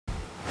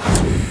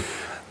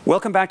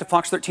Welcome back to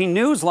Fox 13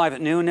 News Live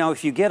at noon. Now,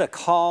 if you get a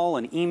call,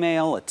 an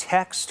email, a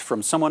text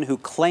from someone who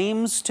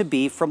claims to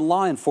be from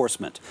law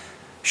enforcement,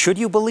 should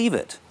you believe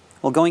it?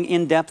 Well, going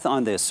in depth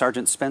on this,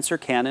 Sergeant Spencer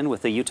Cannon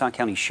with the Utah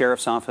County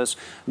Sheriff's Office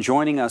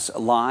joining us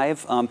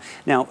live.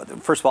 Now,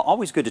 first of all,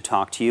 always good to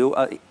talk to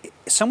you.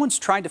 Someone's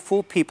tried to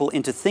fool people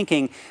into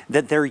thinking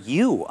that they're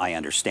you, I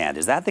understand.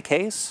 Is that the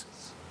case?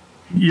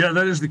 Yeah,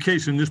 that is the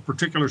case in this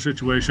particular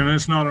situation, and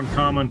it's not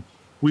uncommon.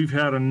 We've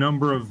had a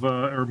number of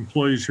our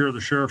employees here at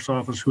the Sheriff's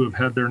Office who have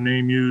had their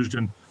name used,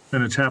 and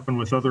it's happened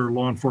with other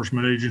law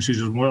enforcement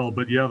agencies as well.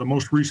 But yeah, the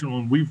most recent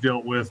one we've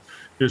dealt with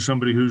is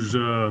somebody who's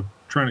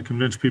trying to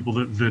convince people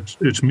that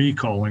it's me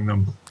calling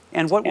them.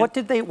 And what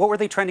were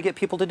they trying to get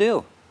people to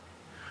do?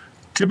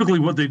 Typically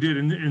what they did,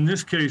 in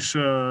this case,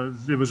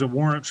 it was a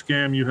warrant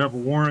scam. You have a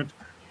warrant,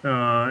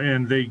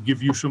 and they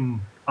give you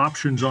some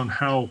options on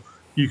how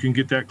you can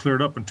get that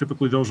cleared up. And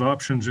typically those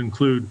options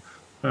include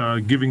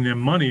giving them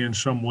money in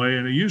some way.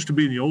 And it used to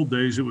be in the old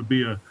days, it would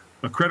be a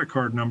credit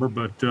card number,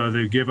 but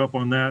they gave up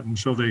on that. And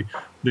so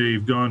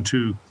they've gone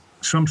to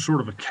some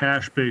sort of a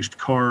cash-based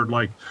card,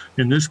 like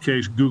in this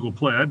case, Google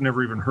Play. I'd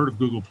never even heard of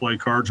Google Play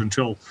cards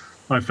until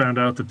I found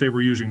out that they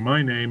were using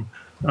my name.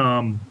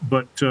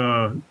 But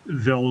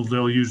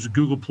they'll use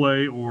Google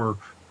Play or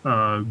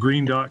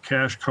Green Dot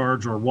cash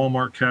cards or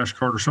Walmart cash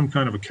card or some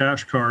kind of a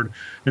cash card,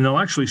 and they'll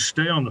actually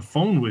stay on the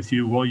phone with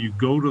you while you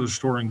go to the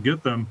store and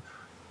get them,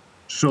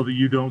 so that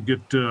you don't get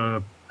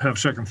have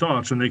second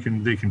thoughts, and they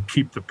can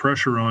keep the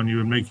pressure on you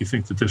and make you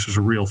think that this is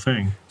a real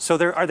thing. So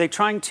are they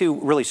trying to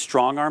really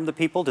strong arm the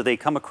people? Do they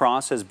come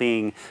across as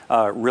being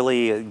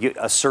really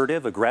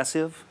assertive,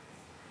 aggressive?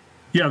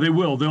 Yeah, they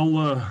will.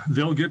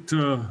 They'll get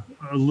a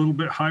little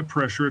bit high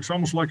pressure. It's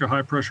almost like a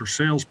high pressure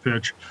sales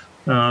pitch.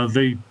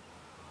 They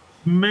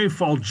may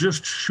fall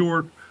just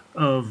short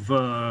of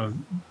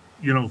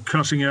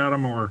cussing at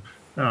them or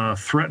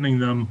threatening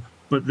them,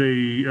 but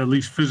they, at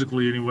least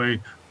physically anyway,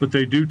 but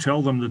they do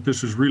tell them that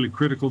this is really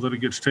critical, that it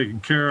gets taken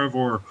care of,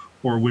 or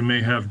we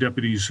may have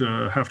deputies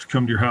have to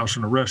come to your house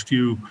and arrest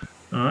you.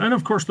 And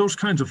of course, those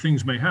kinds of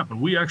things may happen.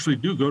 We actually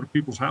do go to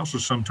people's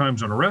houses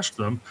sometimes and arrest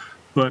them,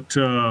 but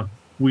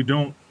we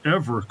don't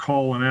ever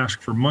call and ask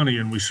for money,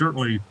 and we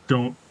certainly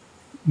don't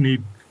need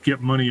to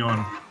get money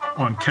on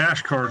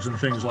cash cards and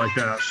things like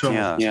that. So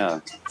yeah.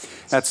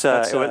 That's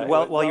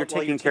while you're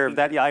taking care of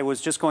that, yeah, I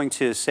was just going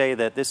to say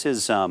that this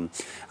is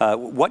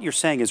what you're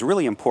saying is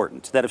really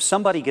important. That if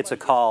somebody gets a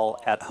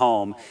call at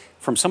home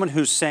from someone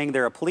who's saying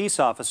they're a police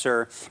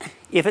officer,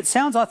 if it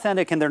sounds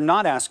authentic and they're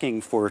not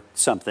asking for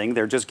something,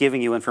 they're just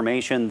giving you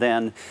information,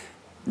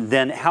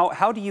 then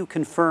how do you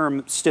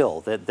confirm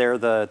still that they're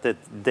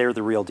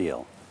the real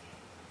deal?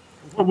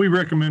 What we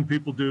recommend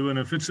people do, and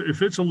if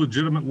it's a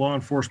legitimate law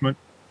enforcement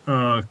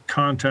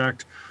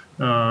contact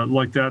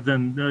like that,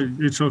 then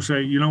it's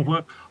okay. You know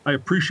what? I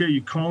appreciate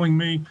you calling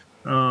me,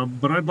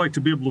 but I'd like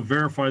to be able to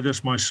verify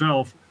this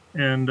myself.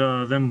 And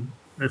then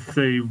if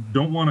they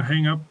don't want to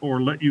hang up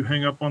or let you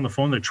hang up on the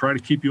phone, they try to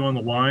keep you on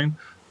the line,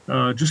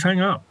 just hang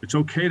up. It's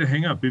okay to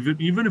hang up.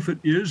 Even if it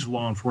is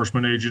law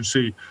enforcement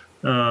agency,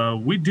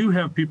 we do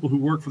have people who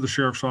work for the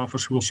Sheriff's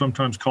Office who will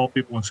sometimes call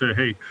people and say,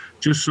 hey,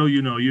 just so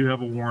you know, you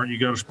have a warrant, you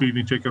got a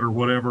speeding ticket or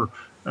whatever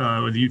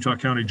with the Utah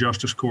County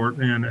Justice Court,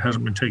 and it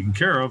hasn't been taken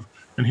care of,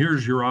 and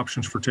here's your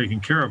options for taking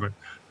care of it.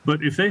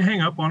 But if they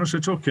hang up on us,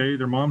 it's okay.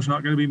 Their mom's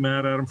not going to be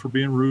mad at them for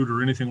being rude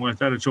or anything like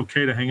that. It's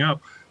okay to hang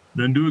up.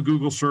 Then do a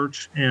Google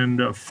search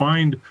and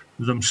find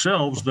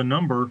themselves the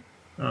number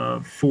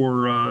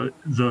for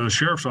the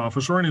Sheriff's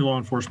Office or any law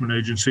enforcement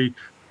agency,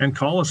 and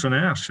call us and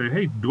ask, say,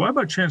 hey, do I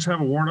by chance have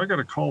a warrant? I got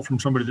a call from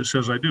somebody that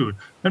says I do.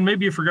 And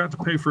maybe you forgot to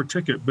pay for a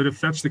ticket, but if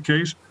that's the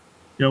case,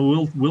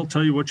 we'll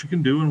tell you what you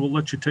can do, and we'll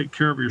let you take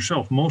care of it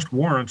yourself. Most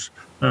warrants,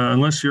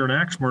 unless you're an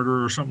axe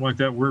murderer or something like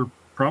that, we're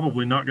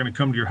probably not going to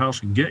come to your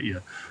house and get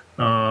you.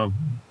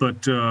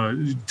 But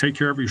take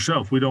care of it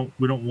yourself. We don't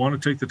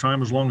want to take the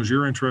time. As long as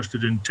you're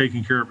interested in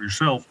taking care of it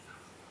yourself,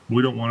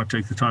 we don't want to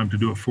take the time to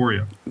do it for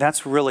you.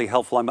 That's really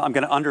helpful. I'm going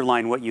to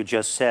underline what you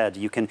just said.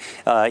 You can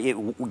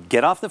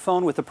get off the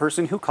phone with the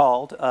person who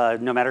called,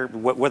 no matter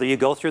whether you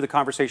go through the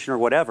conversation or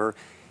whatever,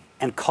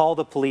 and call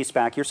the police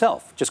back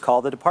yourself. Just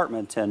call the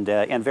department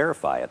and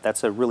verify it.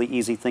 That's a really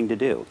easy thing to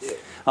do.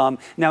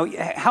 Now,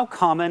 how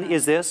common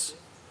is this?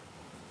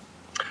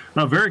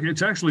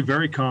 It's actually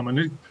very common.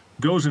 It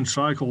goes in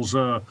cycles.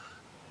 The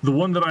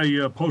one that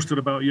I posted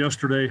about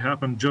yesterday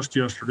happened just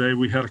yesterday.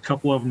 We had a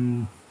couple of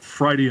them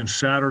Friday and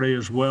Saturday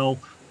as well,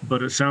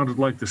 but it sounded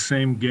like the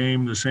same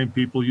game, the same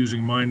people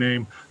using my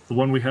name. The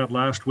one we had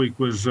last week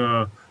was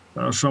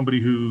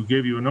somebody who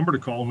gave you a number to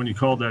call, and when you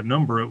called that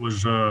number, it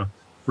was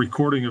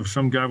recording of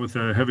some guy with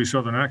a heavy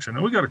Southern accent.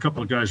 And we got a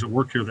couple of guys that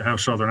work here that have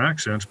Southern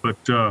accents, but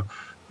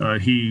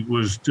he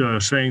was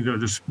saying that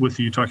this with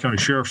the Utah County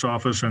Sheriff's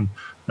Office, and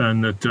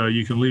that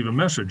you can leave a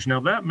message. Now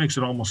that makes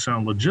it almost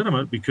sound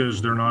legitimate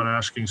because they're not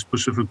asking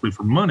specifically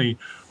for money.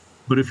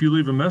 But if you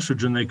leave a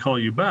message and they call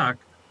you back,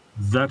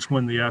 that's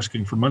when the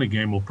asking for money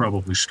game will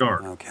probably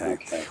start. Okay.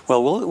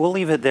 Well, we'll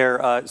leave it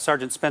there.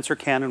 Sergeant Spencer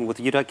Cannon with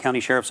the Utah County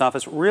Sheriff's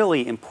Office.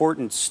 Really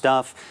important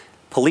stuff.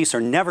 Police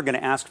are never going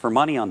to ask for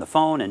money on the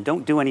phone, and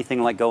don't do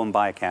anything like go and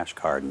buy a cash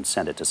card and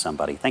send it to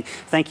somebody.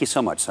 Thank you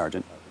so much,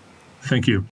 Sergeant. Thank you.